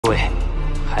会，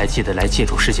还记得来借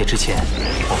助世界之前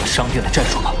我们商定的战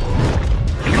术吗？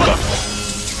明白。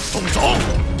动手！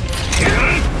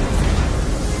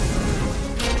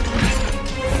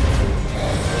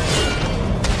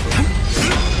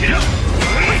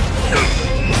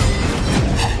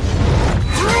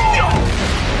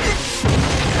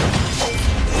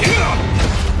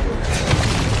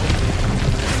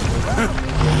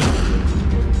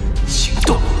行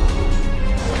动！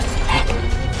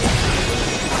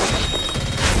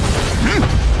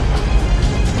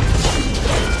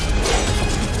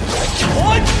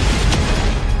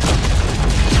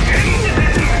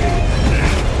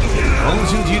恒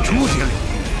星级初阶礼，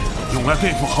用来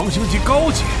对付恒星级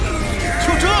高阶，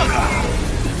就这个。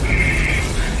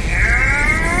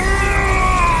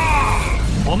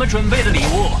我们准备的礼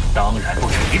物当然不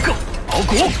止一个，包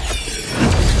谷。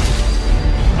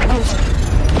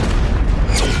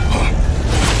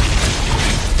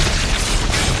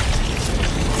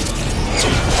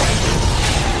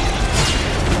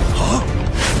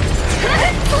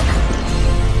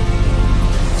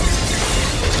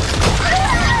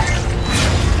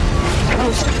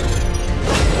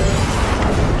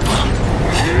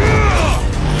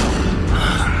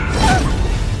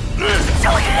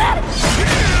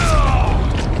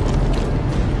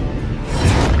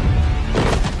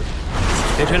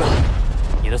别追了，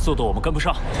你的速度我们跟不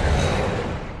上。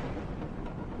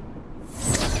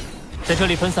在这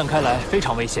里分散开来非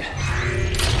常危险。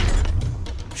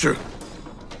是。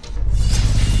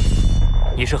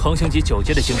你是恒星级9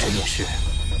阶的精神面师，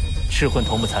赤魂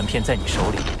头目残片在你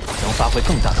手里能发挥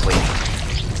更大的威力。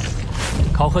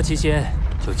考核期间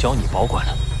就交你保管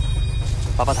了。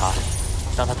巴巴塔，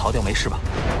让他逃掉没事吧？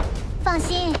放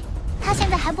心，他现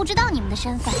在还不知道你们的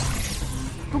身份。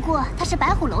不过他是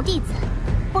白虎楼弟子，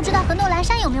不知道和诺兰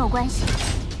山有没有关系。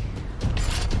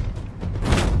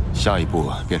下一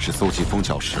步便是搜集风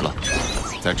角石了。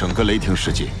在整个雷霆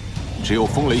世界，只有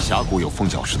风雷峡谷有风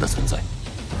角石的存在，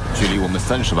距离我们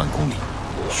30万公里，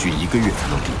需1个月才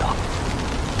能抵达。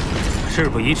事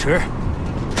不宜迟，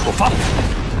出发！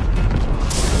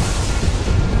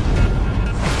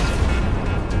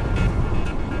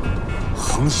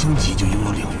恒星级就拥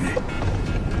有领域，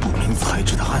不明材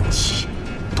质的暗器，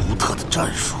独特的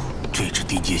战术，这支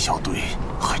地界小队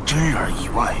还真让人意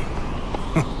外。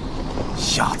哼，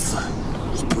下次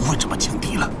我不会这么轻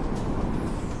敌了。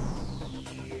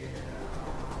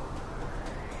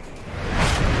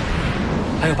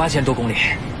还有8000多公里，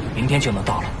明天就能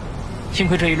到了。幸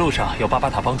亏这一路上有巴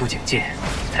巴塔帮助警戒，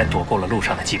才躲过了路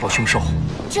上的几波凶兽。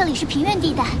这里是平原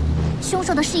地带，凶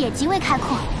兽的视野极为开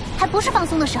阔，还不是放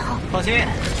松的时候。放心，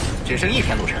只剩1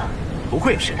天路程，不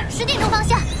会有事的。10点钟方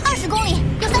向，20公里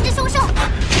有3只凶兽。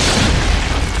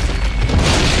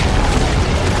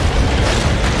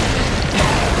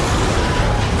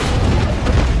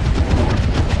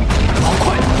好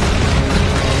快！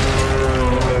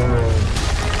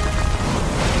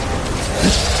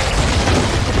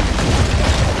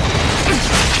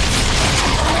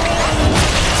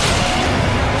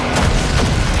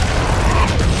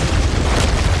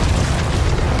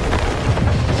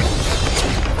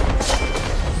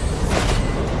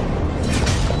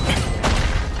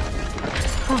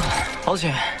好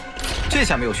险，这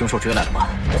下没有凶兽追来了吧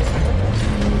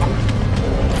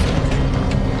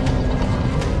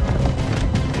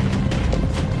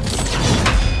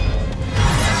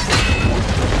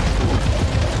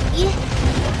？1、2、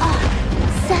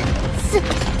3、4、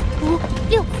5、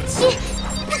6、7，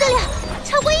不得了，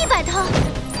超过100头，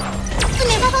四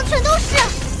面八方全都是。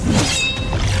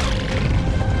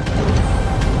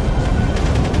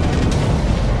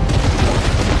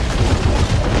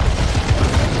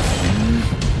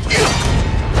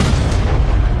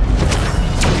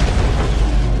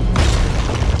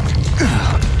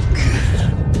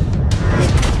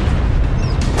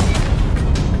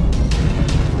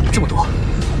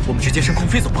直接升空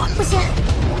飞走吧。不行，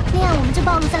那样我们就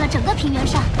暴露在了整个平原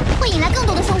上，会引来更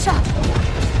多的凶兽。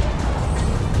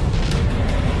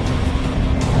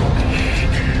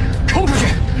冲出去！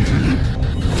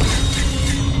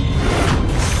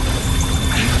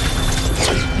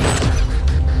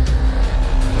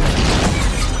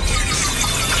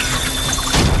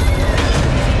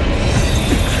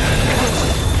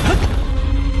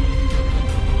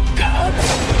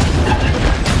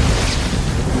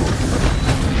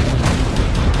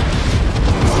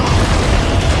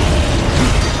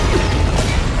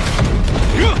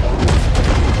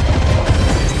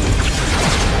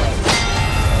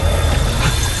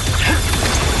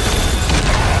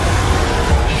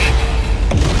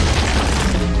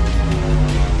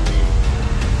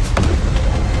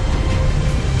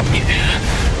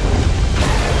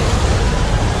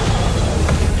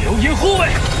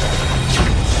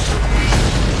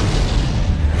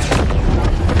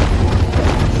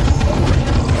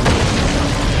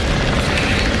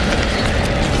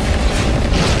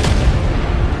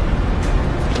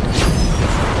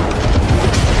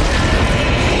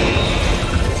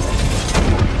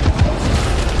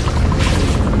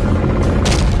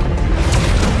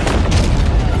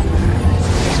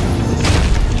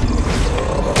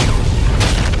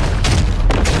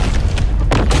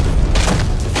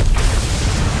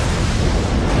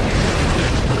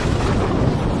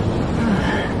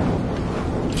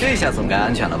这下总该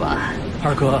安全了吧？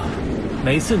二哥，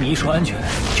每次你一说安全，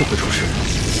就会出事。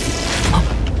啊！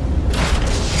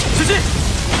小心！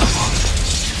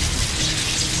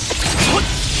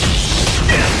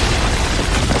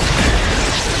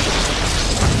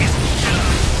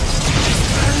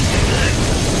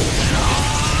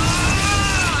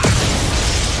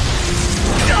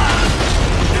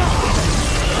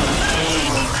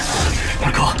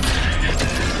二哥，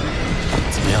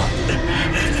怎么样？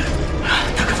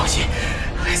大哥放心，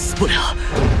死不了。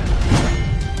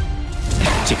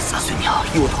这个杂碎鸟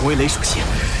与我同为雷属性，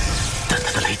但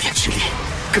它的雷电之力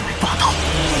更为霸道。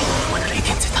我的雷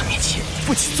电在它面前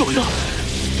不起作用，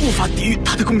无法抵御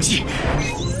它的攻击。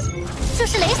这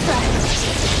是雷隼，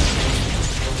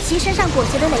其身上裹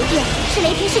挟的雷电是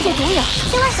雷霆世界独有，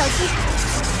千万小心。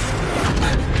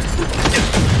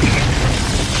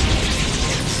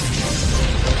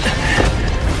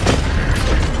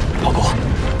老谷，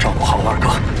照顾好二哥。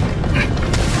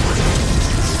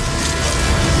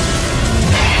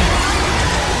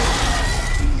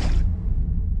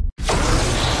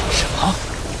什么？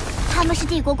他们是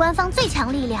帝国官方最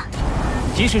强力量，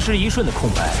即使是一瞬的空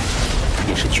白，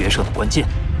也是决胜的关键。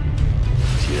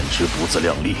简直不自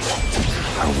量力！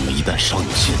而我们一旦稍有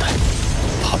懈怠，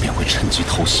他便会趁机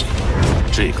偷袭。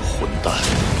这个混蛋！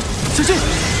小心！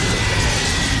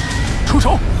出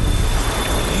手！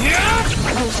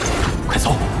快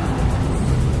走！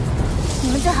你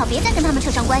们最好别再跟他们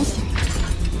扯上关系。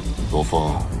罗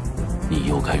峰，你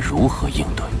又该如何应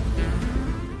对？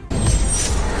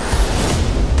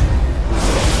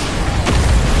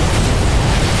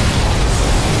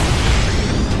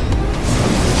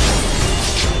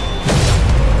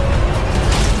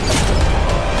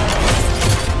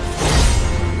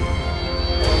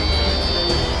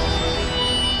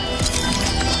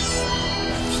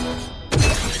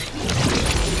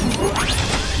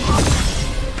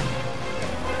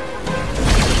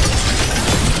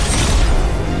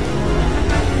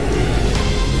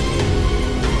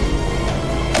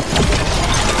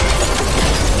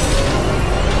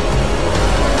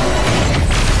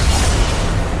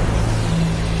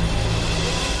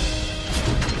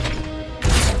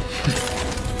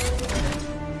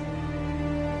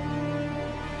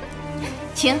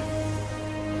请。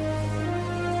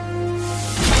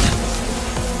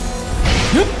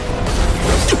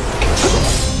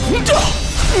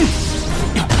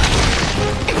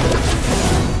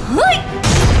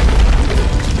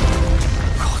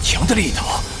好强的力道，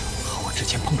和我之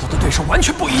前碰到的对手完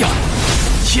全不一样。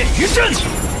剑鱼阵。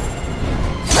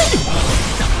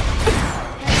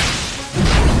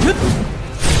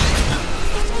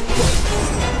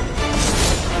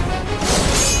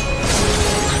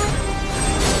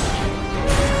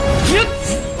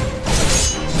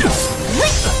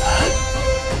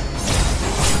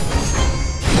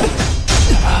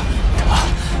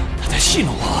他在戏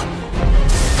弄我。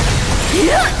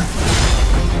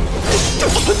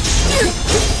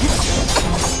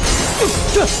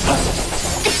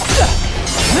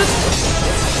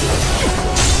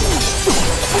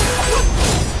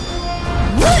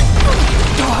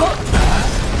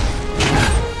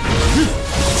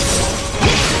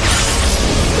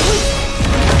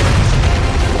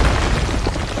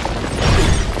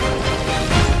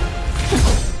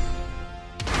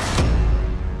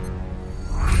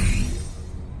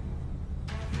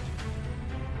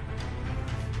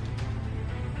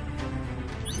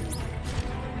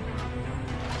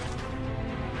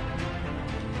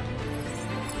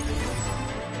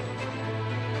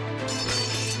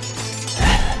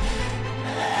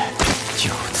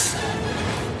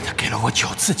我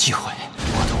9次机会，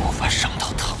我都无法伤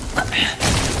到他，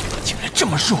竟然这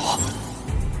么弱！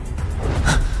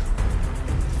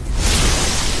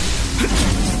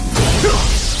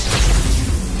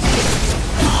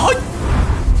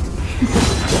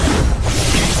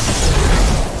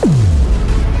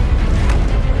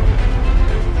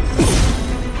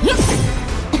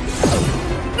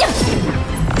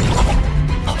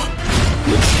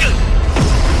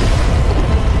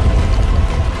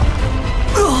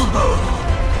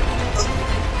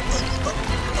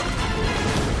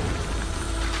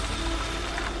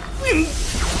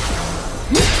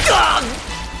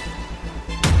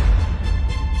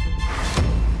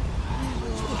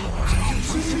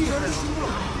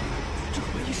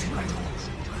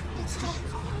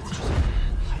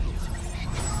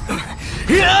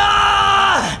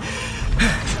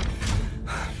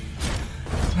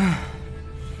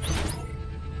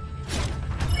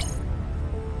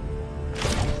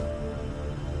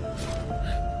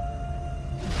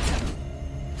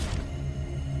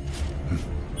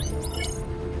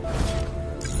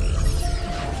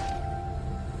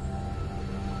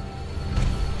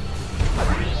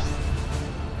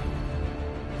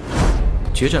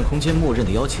决战空间默认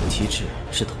的邀请机制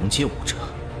是同阶武者，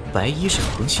白衣是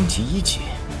恒星级1阶，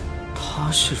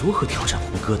他是如何挑战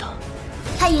胡歌的？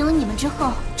他赢了你们之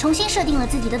后，重新设定了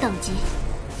自己的等级。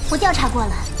我调查过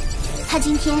了，他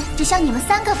今天只向你们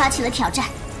3个发起了挑战。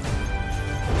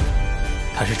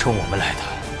他是冲我们来的，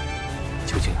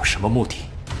究竟有什么目的？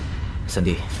三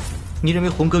弟，你认为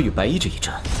红哥与白衣这一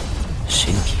战，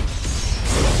谁能赢？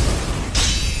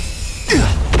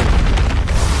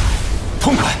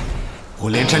痛快！我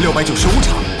连战695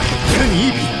场，跟你一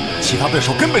比，其他对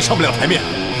手根本上不了台面。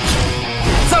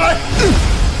再来！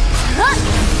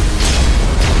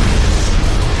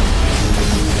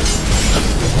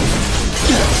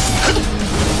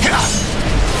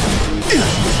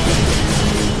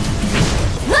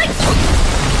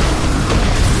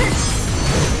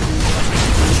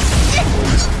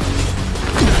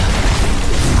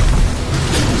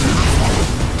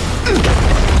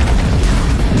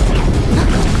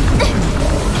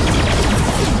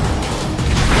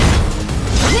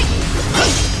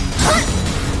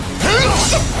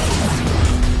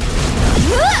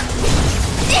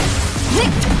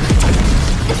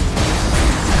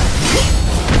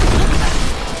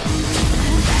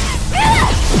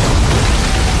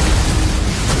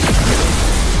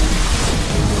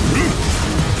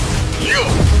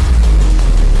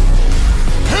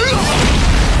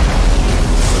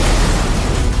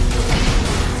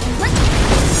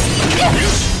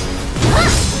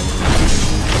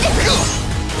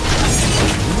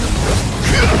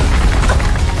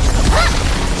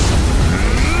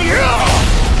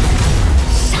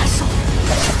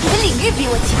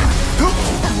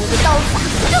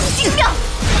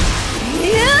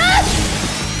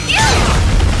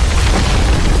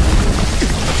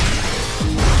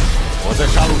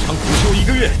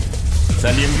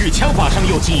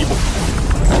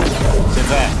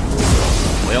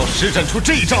施展出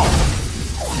这一招，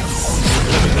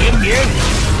绵绵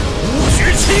无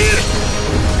绝期。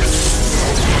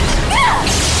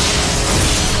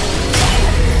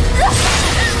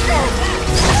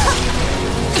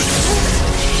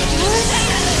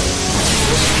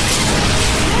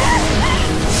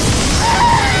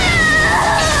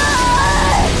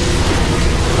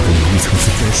一层次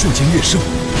居然瞬间跃升。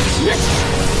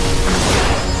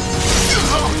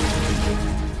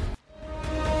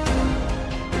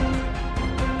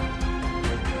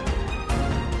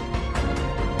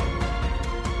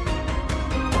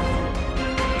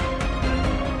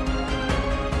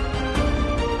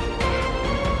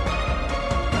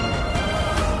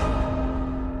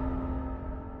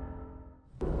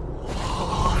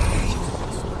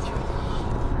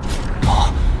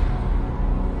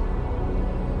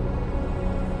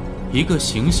一个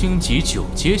行星级9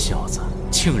阶小子，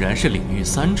竟然是领域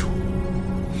3处，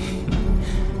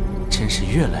真是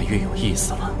越来越有意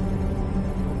思了。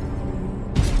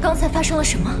刚才发生了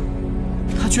什么？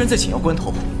他居然在紧要关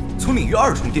头，从领域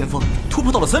2重巅峰突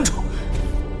破到了3重，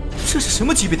这是什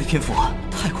么级别的天赋啊？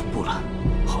太恐怖了！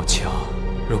好强！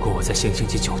如果我在行星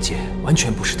级9阶，完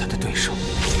全不是他的对手。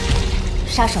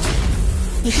杀手，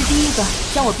你是第一个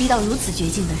将我逼到如此绝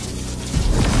境的人，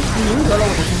你赢得了我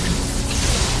的尊重。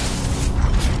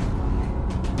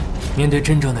面对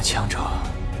真正的强者，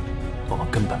我们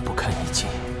根本不堪一击。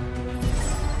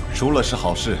输了是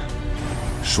好事，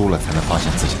输了才能发现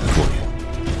自己的弱点，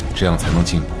这样才能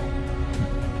进步。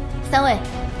3位，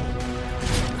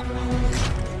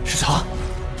是他。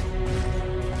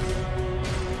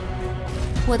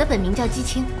我的本名叫姬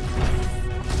青，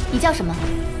你叫什么？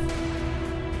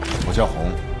我叫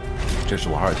红，这是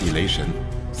我2弟雷神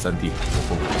，3弟罗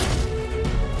峰。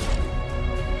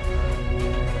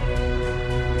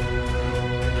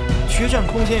决战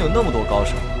空间有那么多高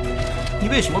手，你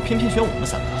为什么偏偏选我们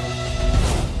3个？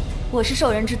我是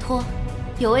受人之托，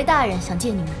有位大人想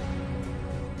见你们。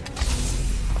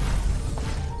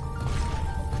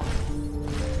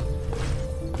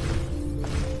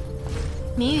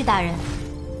明玉大人，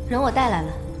人我带来了。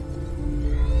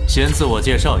先自我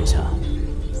介绍一下，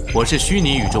我是虚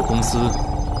拟宇宙公司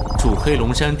驻黑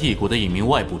龙山帝国的一名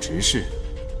外部执事，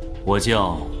我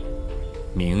叫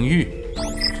明玉。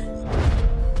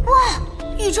哇，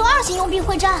宇宙2型佣兵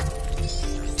会战，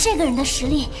这个人的实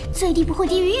力最低不会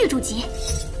低于狱主级。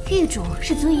狱主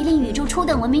是足以令宇宙初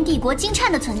等文明帝国惊颤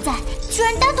的存在，居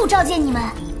然单独召见你们，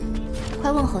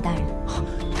快问候大人。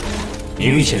明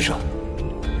玉先生，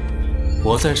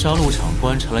我在杀戮场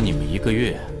观察了你们1个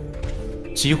月，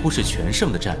几乎是全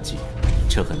胜的战绩，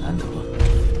这很难得。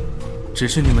只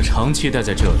是你们长期待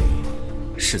在这里，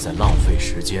是在浪费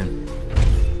时间。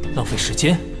浪费时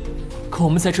间？可我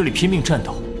们在这里拼命战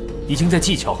斗，已经在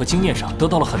技巧和经验上得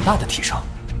到了很大的提升。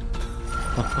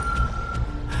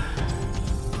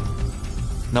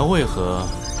那为何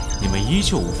你们依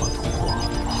旧无法突破？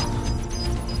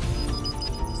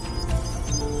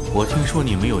我听说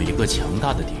你们有一个强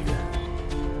大的敌人，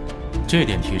这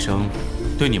点提升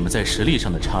对你们在实力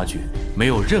上的差距没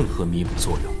有任何弥补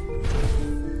作用。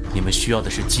你们需要的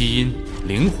是基因、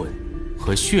灵魂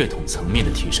和血统层面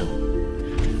的提升。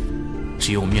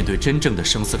只有面对真正的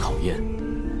生死考验，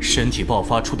身体爆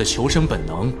发出的求生本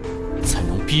能，才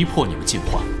能逼迫你们进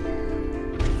化。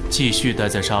继续待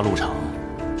在杀戮场，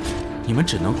你们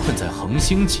只能困在恒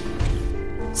星级，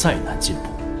再难进步。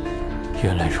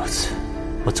原来如此，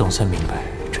我总算明白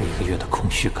这1个月的空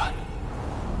虚感了。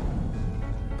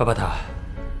巴巴塔，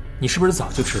你是不是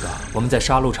早就知道我们在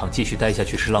杀戮场继续待下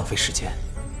去是浪费时间？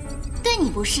对你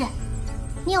不是，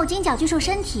你有金角巨兽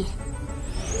身体，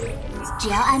只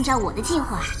要按照我的计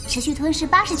划持续吞噬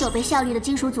89倍效率的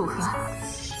金属组合，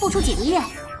不出几个月，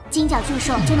金角巨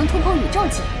兽就能突破宇宙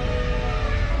级。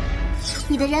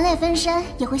你的人类分身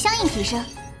也会相应提升，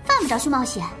犯不着去冒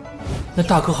险。那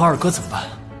大哥和二哥怎么办？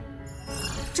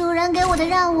主人给我的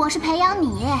任务是培养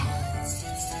你，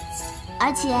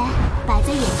而且摆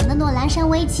在眼前的诺兰山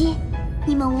危机，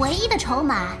你们唯一的筹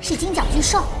码是金角巨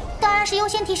兽，当然是优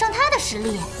先提升他的实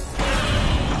力。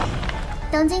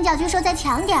等金角巨兽再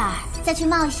强点儿，再去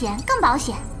冒险更保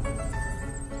险。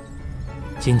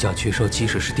金角巨兽即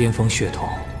使是巅峰血统，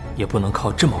也不能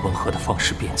靠这么温和的方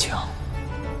式变强。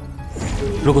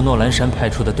如果诺兰山派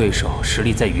出的对手实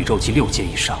力在宇宙级6阶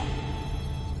以上，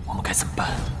我们该怎么办？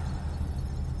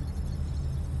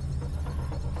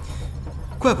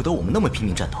怪不得我们那么拼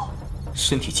命战斗，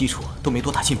身体基础都没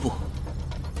多大进步。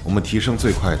我们提升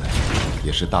最快的，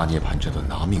也是大涅槃这段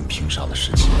拿命拼杀的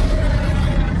时期。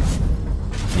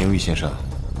宁玉先生，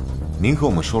您和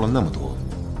我们说了那么多，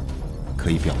可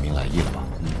以表明来意了吧？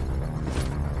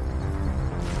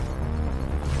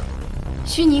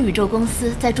虚拟宇宙公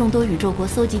司在众多宇宙国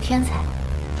搜集天才，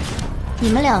你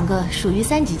们2个属于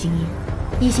3级精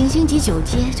英，以行星级9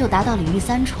阶就达到领域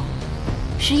3重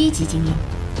，11级精英，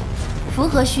符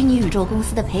合虚拟宇宙公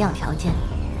司的培养条件。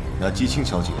那姬青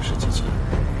小姐是几级？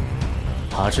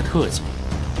她是特级。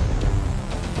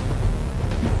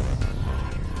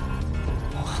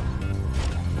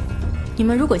你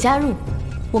们如果加入，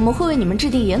我们会为你们制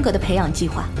定严格的培养计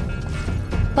划，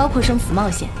包括生死冒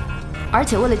险。而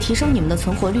且为了提升你们的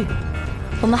存活率，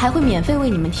我们还会免费为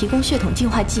你们提供血统净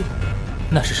化剂。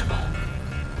那是什么？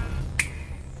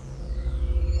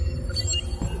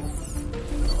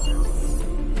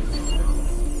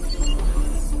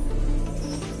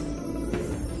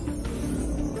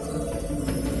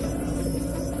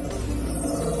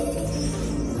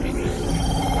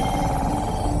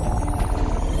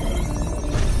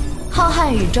浩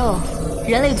瀚宇宙，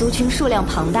人类族群数量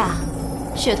庞大，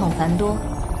血统繁多。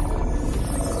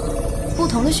不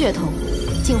同的血统，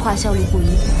进化效率不一。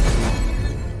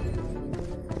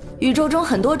宇宙中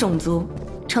很多种族，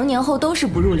成年后都是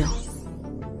不入流。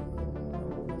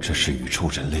这是宇宙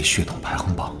人类血统排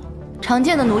行榜。常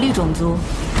见的奴隶种族，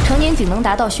成年仅能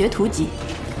达到学徒级，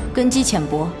根基浅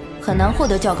薄，很难获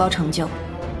得较高成就。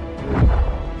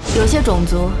有些种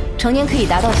族成年可以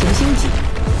达到行星级，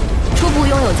初步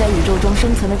拥有在宇宙中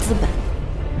生存的资本，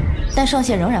但上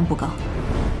限仍然不高。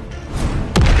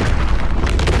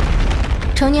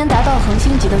成年达到恒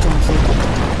星级的种族，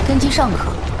根基尚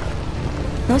可，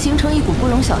能形成一股不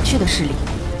容小觑的势力。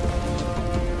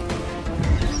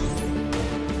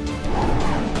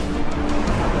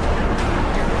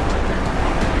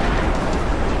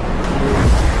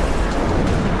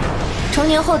成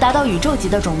年后达到宇宙级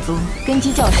的种族，根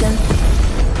基较深，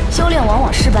修炼往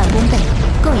往事半功倍，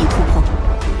更易突破。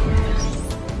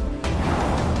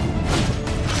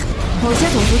某些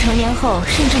种族成年后，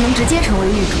甚至能直接成为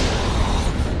域主。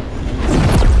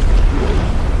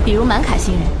比如满卡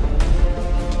星人。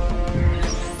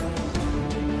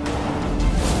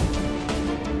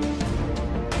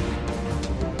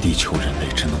地球人类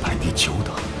只能排第9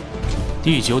等。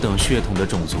第9等血统的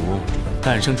种族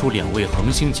诞生出2位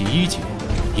恒星级1阶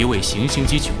，1位行星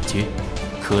级9阶，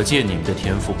可见你们的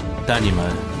天赋，但你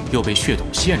们又被血统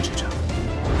限制着。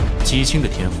姬青的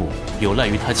天赋有赖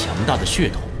于他强大的血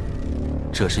统，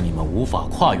这是你们无法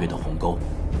跨越的鸿沟。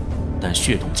但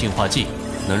血统净化剂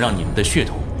能让你们的血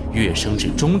统跃升至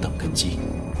中等根基。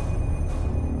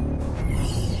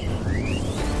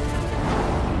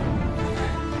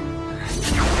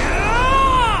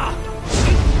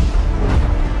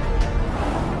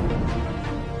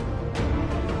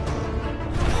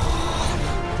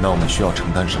那我们需要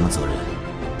承担什么责任？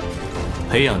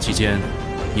培养期间，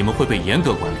你们会被严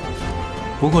格管理。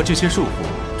不过这些束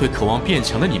缚对渴望变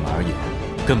强的你们而言，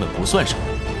根本不算什么。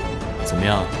怎么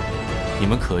样，你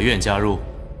们可愿加入？